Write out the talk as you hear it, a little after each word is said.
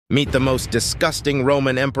Meet the most disgusting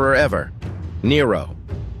Roman emperor ever, Nero.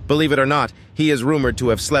 Believe it or not, he is rumored to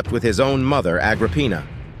have slept with his own mother, Agrippina,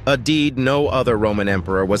 a deed no other Roman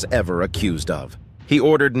emperor was ever accused of. He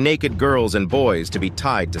ordered naked girls and boys to be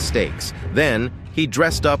tied to stakes. Then, he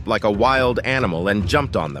dressed up like a wild animal and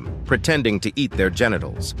jumped on them, pretending to eat their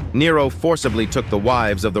genitals. Nero forcibly took the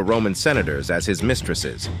wives of the Roman senators as his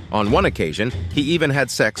mistresses. On one occasion, he even had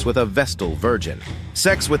sex with a Vestal virgin.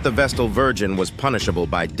 Sex with the Vestal virgin was punishable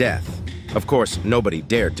by death. Of course, nobody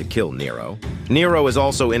dared to kill Nero. Nero is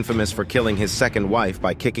also infamous for killing his second wife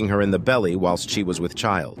by kicking her in the belly whilst she was with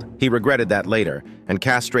child. He regretted that later and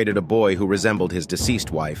castrated a boy who resembled his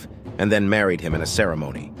deceased wife and then married him in a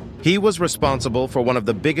ceremony. He was responsible for one of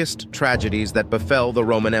the biggest tragedies that befell the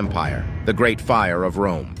Roman Empire, the Great Fire of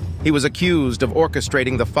Rome. He was accused of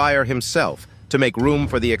orchestrating the fire himself to make room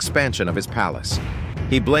for the expansion of his palace.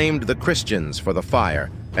 He blamed the Christians for the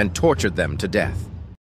fire and tortured them to death.